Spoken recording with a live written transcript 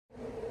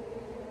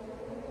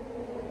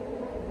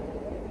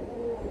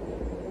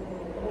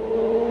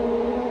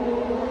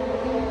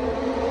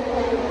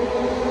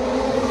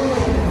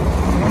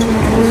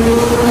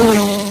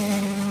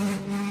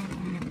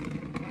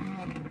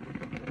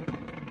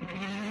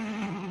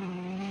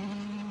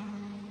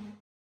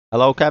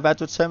Hello, Kev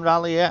Edwards, Sim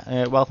Rally here.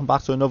 Welcome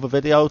back to another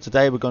video.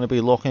 Today we're going to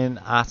be looking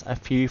at a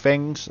few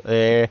things.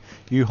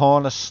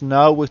 Uhorna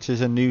Snow, which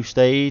is a new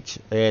stage.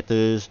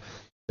 There's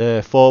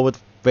the forward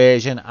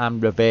version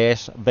and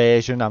reverse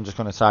version. I'm just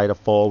going to try the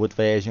forward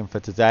version for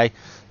today.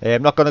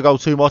 I'm not going to go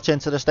too much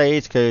into the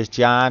stage because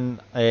Jan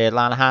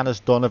Lanahan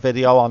has done a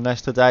video on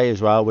this today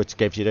as well, which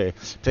gives you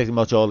pretty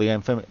much all the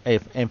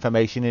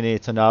information you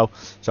need to know.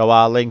 So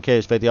I'll link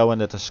his video in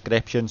the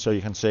description so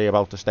you can see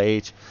about the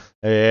stage.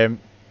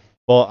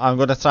 But I'm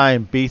going to try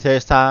and beat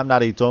his time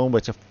that he done,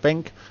 which I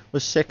think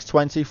was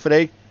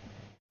 6:23,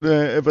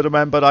 if I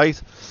remember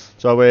right.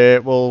 So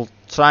we'll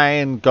try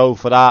and go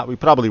for that. We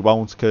probably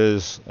won't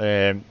because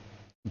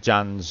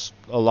Jan's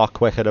a lot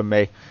quicker than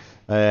me.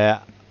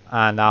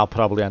 And I'll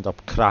probably end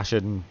up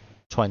crashing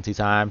 20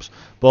 times.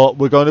 But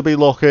we're going to be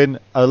looking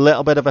a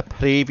little bit of a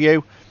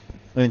preview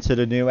into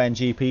the new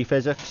NGP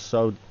physics.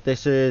 So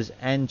this is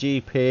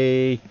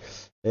NGP,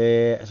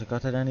 has it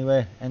got it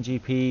anywhere?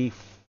 NGP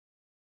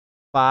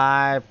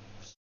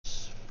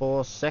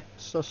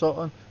 546 or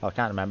something. I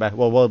can't remember.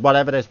 Well,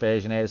 whatever this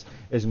version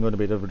isn't going to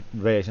be the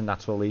version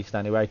that's released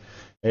anyway.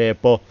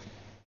 But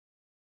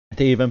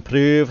they've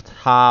improved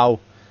how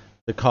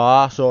the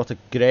car sort of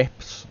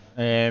grips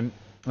and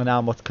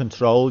how much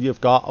control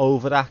you've got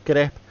over that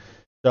grip.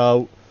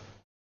 So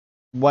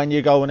when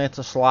you're going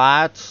into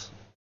slides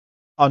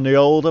on the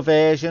older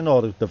version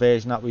or the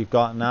version that we've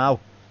got now,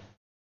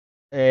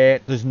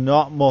 there's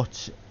not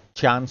much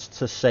chance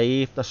to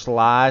save the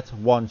slide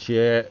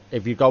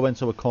if you go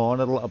into a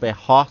corner a little bit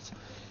hot.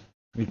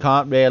 You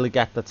can't really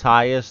get the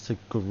tires to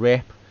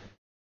grip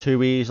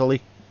too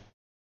easily.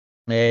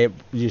 You're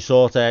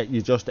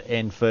just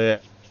in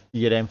for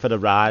the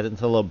ride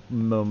until the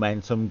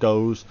momentum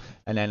goes,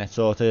 and then it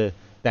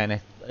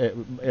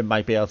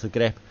might be able to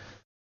grip.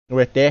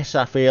 With this,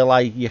 I feel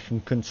like you can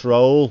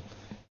control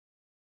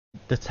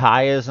the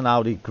tires and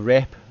how they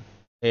grip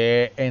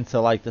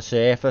into like the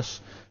surface.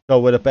 So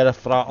with a bit of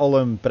throttle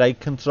and brake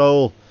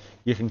control,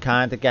 you can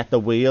kind of get the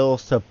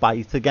wheels to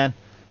bite again,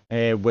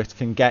 which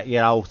can get you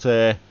out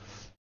of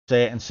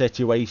certain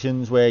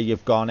situations where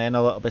you've gone in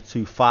a little bit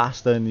too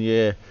fast and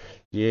you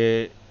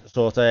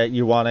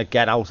want to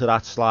get out of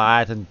that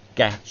slide and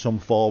get some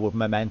forward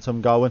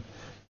momentum going.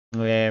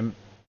 That's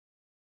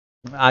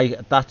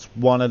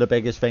one of the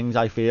biggest things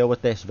I feel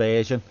with this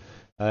version,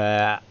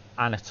 and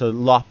it's a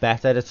lot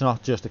better. It's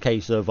not just a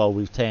case of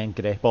we've turned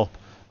grip up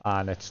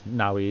and it's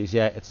now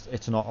easier.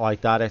 It's not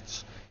like that.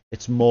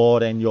 It's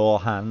more in your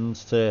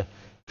hands to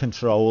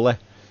control it.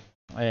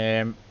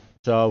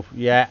 So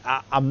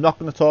yeah, I'm not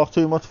going to talk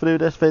too much through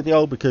this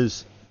video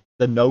because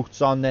the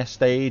notes on this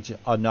stage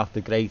are not the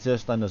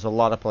greatest, and there's a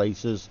lot of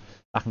places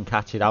I can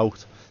catch it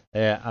out,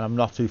 and I'm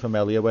not too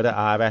familiar with it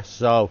either.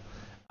 So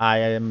I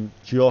am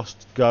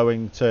just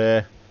going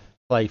to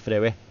play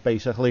through it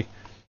basically.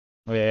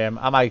 I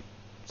might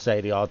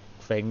say the odd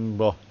thing,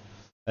 but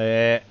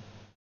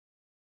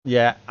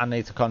yeah, I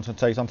need to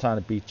concentrate on trying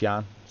to beat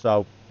Jan.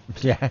 So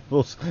yeah,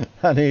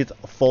 I need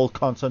full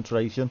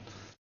concentration.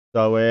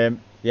 So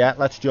yeah,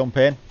 let's jump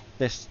in.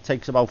 This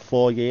takes about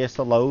 4 years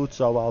to load,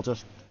 so I'll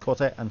just cut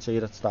it and see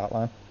it at start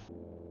line.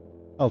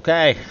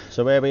 Okay,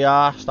 so here we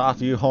are, start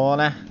the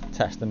Uhorna.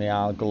 Testing the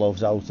arm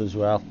gloves out as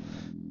well.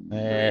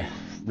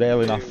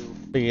 Really not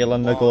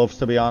feeling the gloves,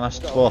 to be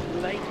honest, but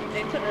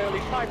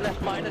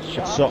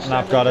it's something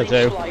I've got to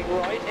do.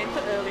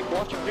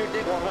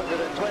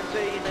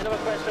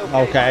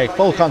 Okay,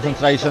 full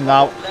concentration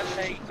now.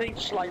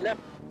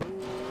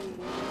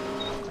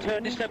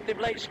 Turn deceptive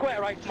late, square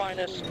right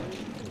minus.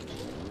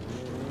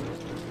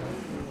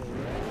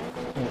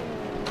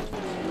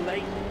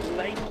 Late,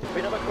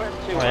 bit of a crest.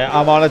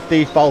 I'm on a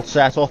default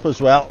setup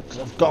as well, because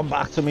I've gone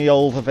back to my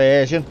older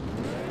version.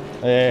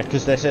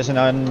 Because this isn't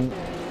an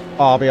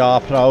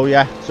RBR Pro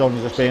yet, it's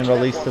only just been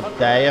released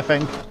today, I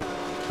think.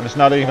 And it's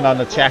not even on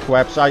the Czech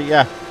website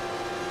yet.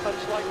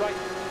 Slide right,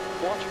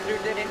 watch through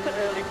into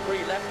early,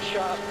 3 left,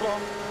 sharp,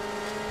 long.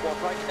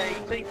 1 right,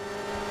 80.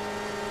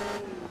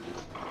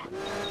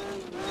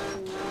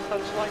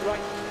 Slide right,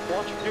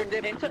 watch through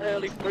into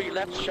early, 3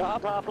 left,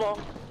 sharp, half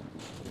long.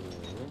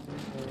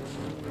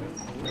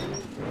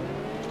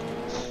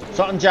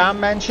 Something Jan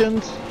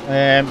mentioned,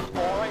 it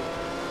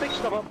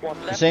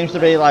seems to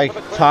be like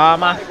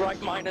tarmac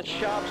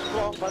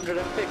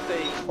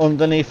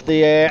underneath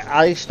the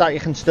ice that you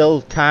can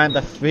still kind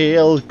of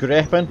feel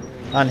gripping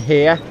and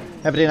hear.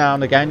 Every now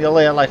and again you'll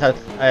hear like a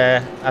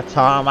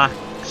tarmac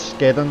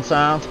skidding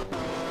sound.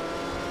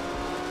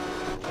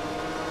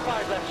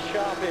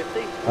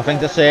 I think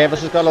the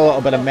surface has got a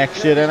little bit of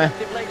mixture in it.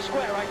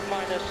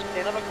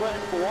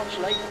 Watch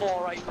late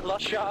 4 right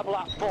plus sharp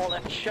lap 4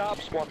 left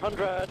sharps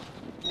 100.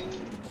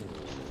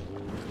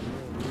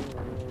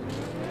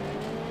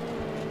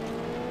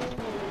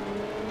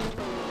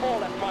 Four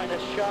left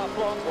minus sharp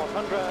long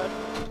 100.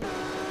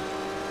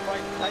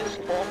 Right tights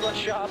 4 plus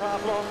sharp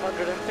half long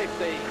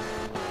 150.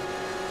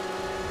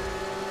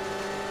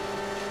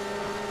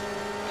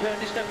 Turn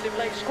deceptive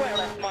late square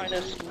left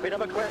minus bit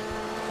of a crest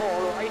 4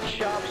 right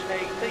sharps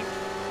 80.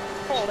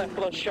 4 left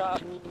plus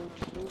sharp.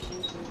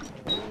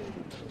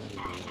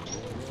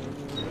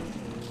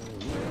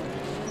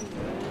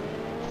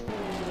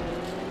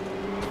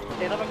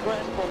 in of a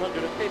crest,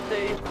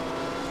 150.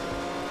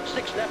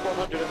 6 left,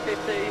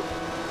 150.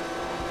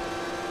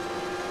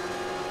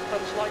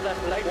 And slight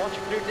left lane, watch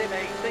through dim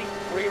 80.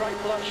 3 right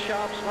plus,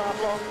 sharps,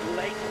 half long,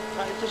 late,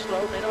 time to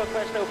slow, in of a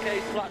crest, okay,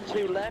 flat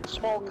 2 left,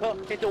 small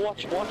cut, into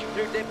watch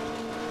through dim.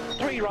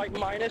 3 right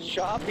minus,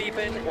 sharp, keep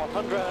in,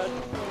 100.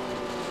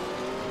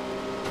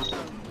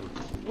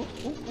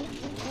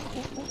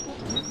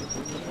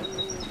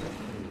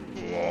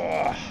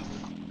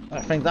 I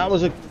think that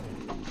was a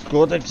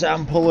good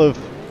example of...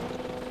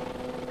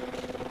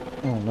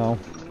 Oh no.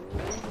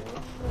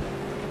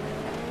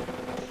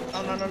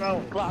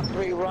 No. Flat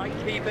 3 right,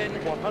 keep in,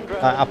 100.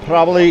 I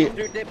probably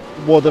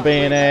would have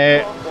been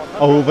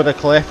over the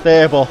cliff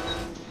there, but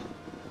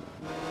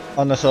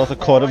on the sort of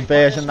current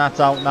version that's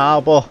out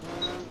now, but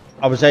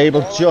I was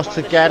able just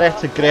to get it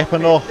to grip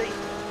enough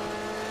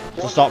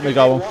to stop me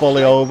going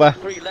fully over.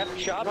 3 left,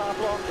 sharp, half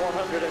long,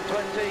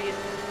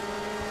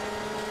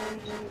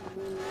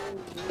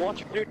 120.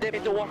 Watch through dim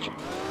into watch.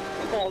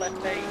 4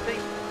 left 80.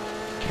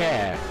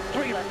 Care.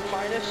 3 left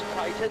minus,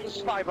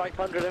 tightens, 5 right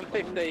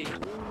 150.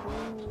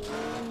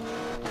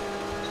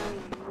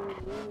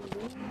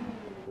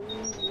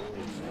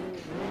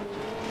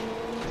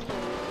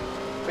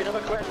 Bit of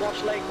a crest,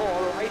 watch lane 4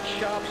 right,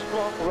 sharps,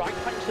 block, right,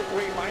 thanks to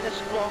 3 minus,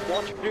 block,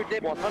 watch through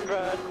dim,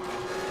 100.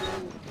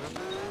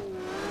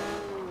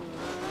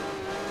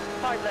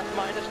 5 left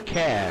minus,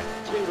 Care.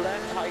 2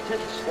 left,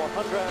 tightens,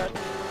 100.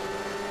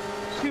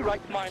 2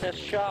 right minus,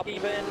 sharp,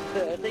 even,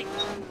 30.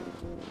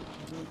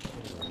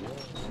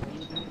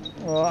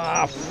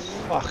 Ah,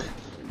 fuck.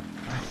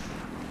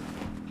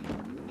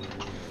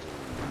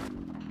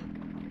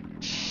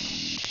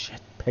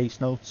 Shit,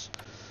 pace notes.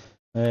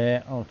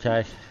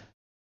 Okay.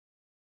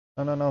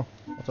 No.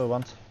 What do I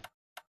want?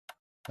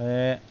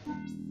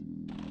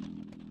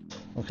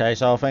 Okay,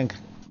 so I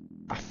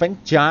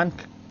think Jan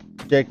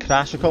did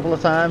crash a couple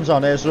of times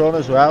on his run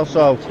as well,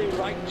 so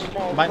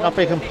might not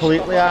be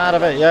completely out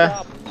of it,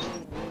 yeah.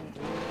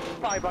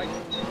 5 right.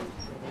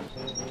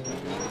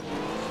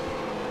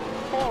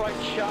 4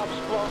 right, sharps,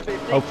 block,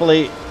 50.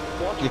 Hopefully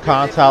you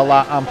can't tell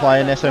that I'm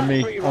playing this in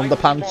me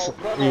underpants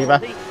either,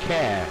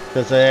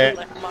 because I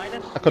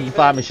couldn't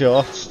find my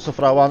shorts to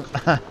throw on,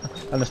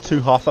 and there's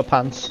 2 Hoffa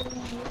pants.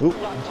 Oop.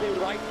 Flat 2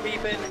 right,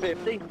 keep in,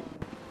 50.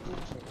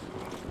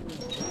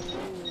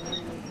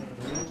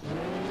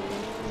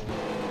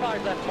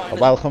 5 left A minus.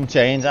 welcome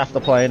change after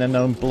playing in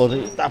that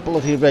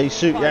bloody race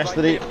suit 5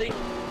 yesterday. Right 50.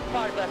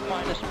 5 left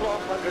minus, block,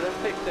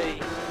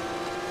 150.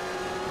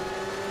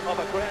 Of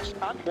a crest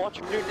and watch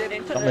through dim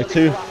into Got my early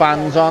 2 black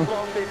fans crest, on,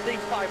 block 50.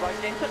 5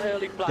 right into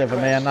early black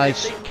giving me a crest,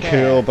 nice 50.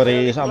 cool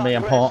breeze on the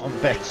Black important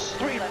crest. bits.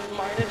 3 left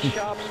minus,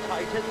 sharps,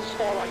 tightens,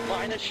 4 right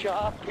minus,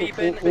 sharp, keep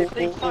in,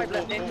 50, 5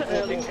 left into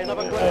early, in of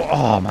a crest,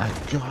 Oh my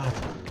god.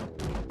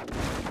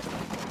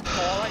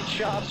 4 right,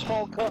 sharp,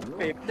 small cut,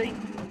 50.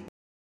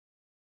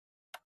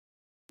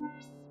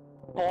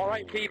 4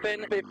 right, keep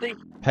in, 50.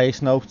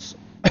 Pace notes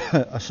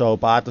are so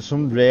bad. There's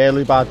some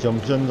really bad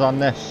junctions on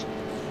this.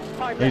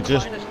 5 You left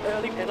just- minus,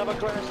 early, in of a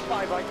crest,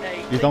 5 right,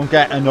 80. You don't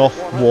get enough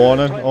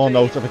warning or 120.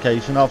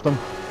 notification of them.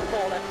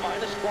 4 left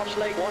minus, watch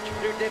late, watch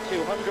through dip,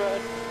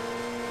 200.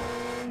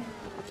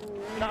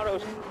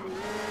 Narrows.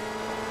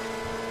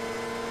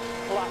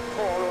 Flat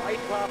 4 right,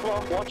 half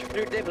long, watch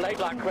through dip, late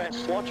black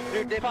crest, watch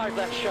through dip, 5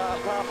 left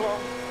sharp, half long,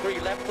 3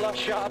 left plus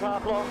sharp,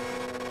 half long,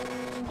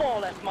 4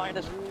 left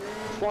minus,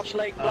 watch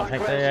late I black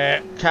think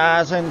crest. the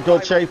car's in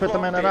good shape at the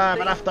minute,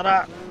 and after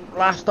that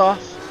last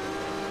off.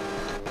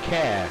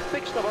 Care.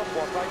 Big stub up,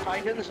 1 right,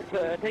 tightens,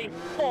 30,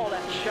 4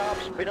 left sharp,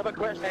 spin up a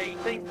crest,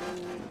 80.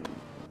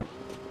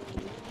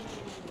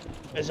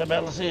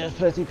 Visibility is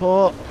pretty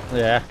poor.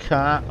 Yeah,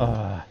 car.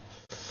 Oh.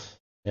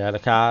 Yeah, the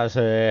car's.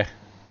 I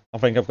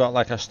think I've got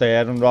like a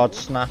steering rod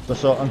snapped or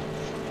something.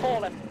 4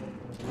 left,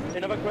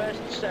 in of a crest,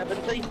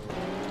 70.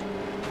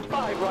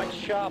 5 right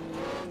sharp,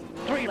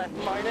 3 left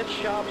minus,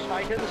 sharp,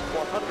 tightens,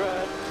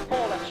 100.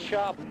 4 left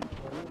sharp.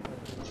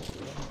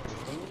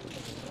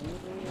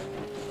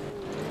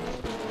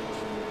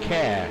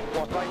 Care.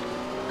 1 right,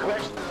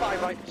 crest,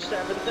 5 right,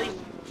 70.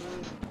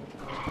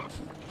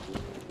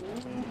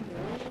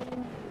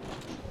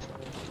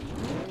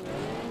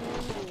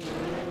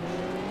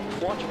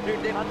 Watch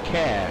through dim and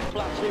Care.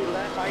 flat 2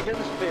 left,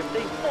 tightens, 50.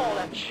 4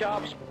 left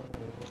sharps.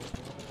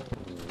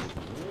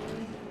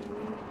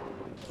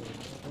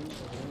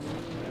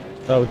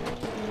 So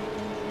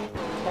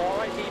 4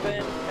 right,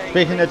 even. 80.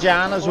 speaking of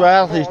Jan as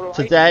well,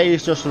 today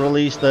he's just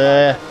released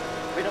Bit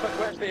of a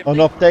crest, 50. an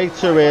update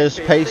to his 5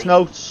 right, pace 50.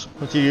 notes,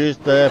 which he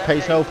used the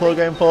pace note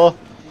plugin for.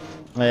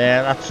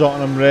 Yeah, that's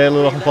something I'm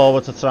really looking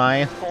forward to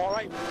trying. 4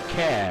 right,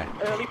 Care.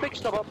 early big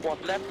stub up, 1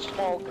 left,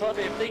 small cut,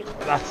 50.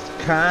 That's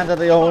kind of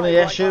the only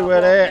issue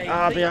with it,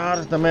 I'll be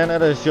honest, at the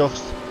minute, is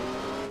just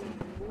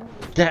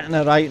getting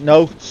the right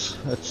notes.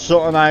 It's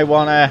something I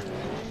want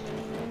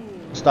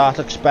to start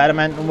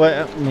experimenting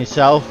with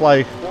myself,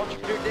 like Watch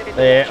through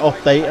dim.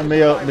 updating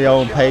my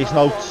own pace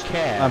notes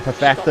and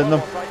perfecting them.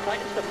 Right,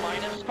 tightens to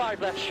minus,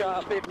 5 left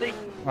sharp, 50.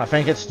 I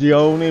think it's the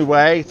only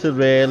way to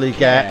really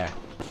get Care.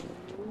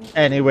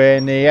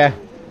 anywhere near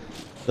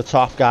the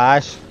top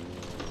guys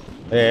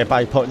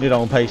by putting your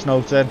own pace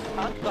notes in.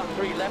 And flat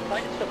 3 left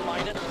line to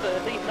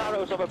 -30,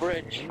 narrows of a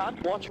bridge. And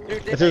watch through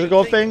dip It is a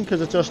good 80. thing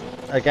because it just,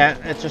 again,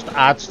 it just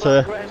adds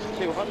to Crest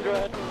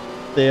 200.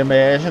 the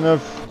immersion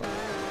of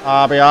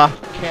RBR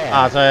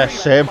as a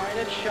sim.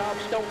 Minus sharp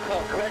stone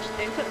cut. Crest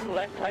into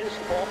left line to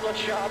 4 plus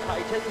sharp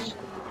heightens.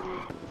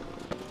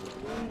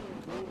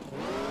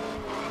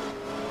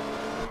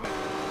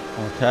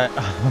 Okay. To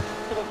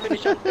the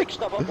finish at big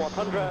stop at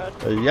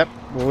 100. Yep,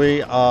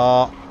 we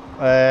are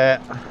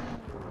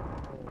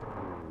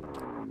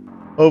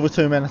over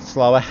 2 minutes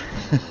slower.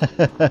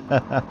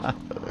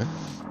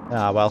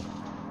 Ah, well.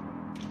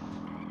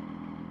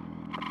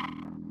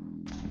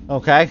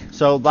 Okay,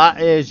 so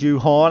that is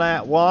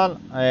Uhorna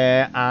 1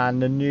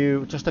 and the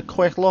new, just a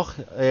quick look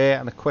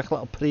and a quick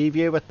little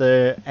preview with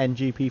the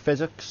NGP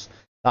physics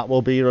that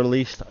will be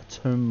released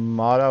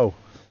tomorrow.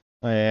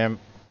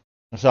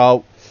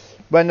 So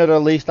when they're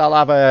released, I'll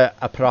have a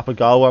proper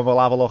go and we'll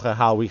have a look at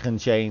how we can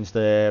change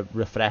the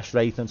refresh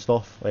rate and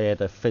stuff,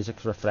 the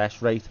physics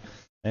refresh rate,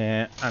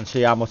 and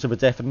see how much of a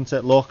difference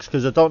it looks,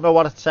 because I don't know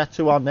what it's set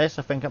to on this.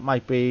 I think it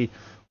might be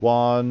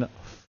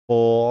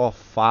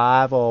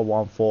 145 or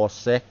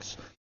 146,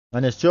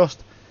 and it's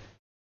just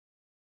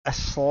a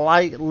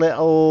slight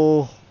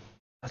little,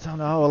 I don't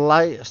know,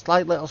 a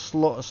slight little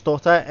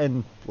stutter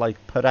in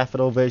like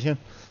peripheral vision,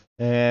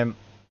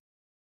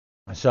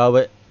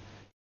 so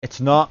it's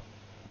not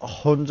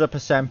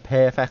 100%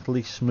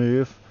 perfectly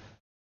smooth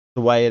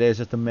the way it is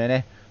at the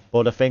minute,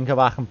 but I think if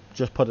I can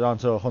just put it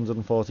onto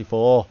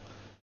 144,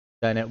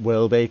 then it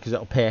will be, because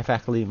it'll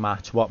perfectly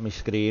match what my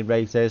screen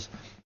rate is.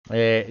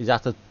 He's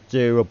had to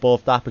do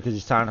above that because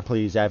he's trying to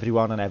please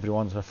everyone and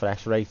everyone's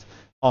refresh rate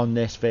on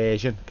this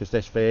version, because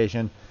this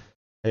version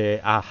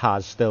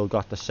has still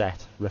got the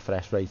set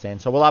refresh rate in.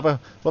 So we'll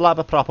have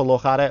a proper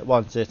look at it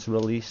once it's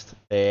released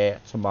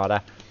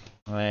tomorrow,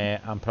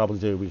 and probably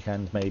do a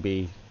weekend,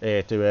 maybe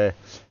do a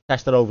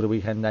test it over the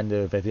weekend, then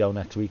do a video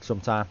next week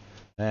sometime.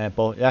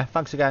 But yeah,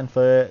 thanks again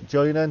for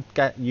joining.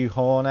 Get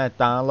Uhorna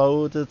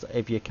downloaded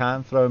if you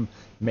can from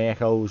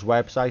Mirko's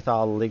website.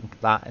 I'll link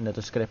that in the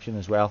description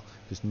as well.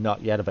 It's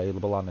not yet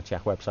available on the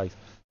Czech website.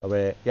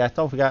 So yeah,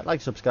 don't forget,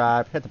 like,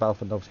 subscribe, hit the bell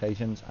for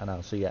notifications, and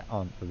I'll see you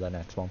on the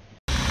next one.